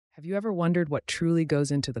Have you ever wondered what truly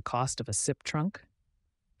goes into the cost of a SIP trunk?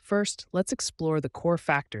 First, let's explore the core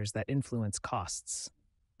factors that influence costs.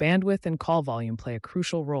 Bandwidth and call volume play a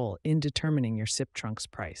crucial role in determining your SIP trunk's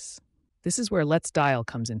price. This is where Letsdial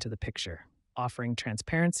comes into the picture, offering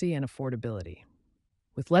transparency and affordability.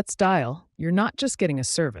 With Letsdial, you're not just getting a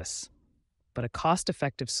service, but a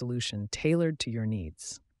cost-effective solution tailored to your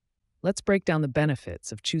needs. Let's break down the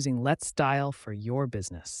benefits of choosing Letsdial for your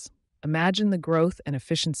business. Imagine the growth and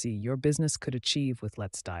efficiency your business could achieve with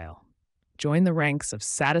Letsdial. Join the ranks of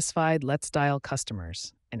satisfied Letsdial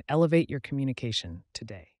customers and elevate your communication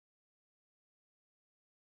today.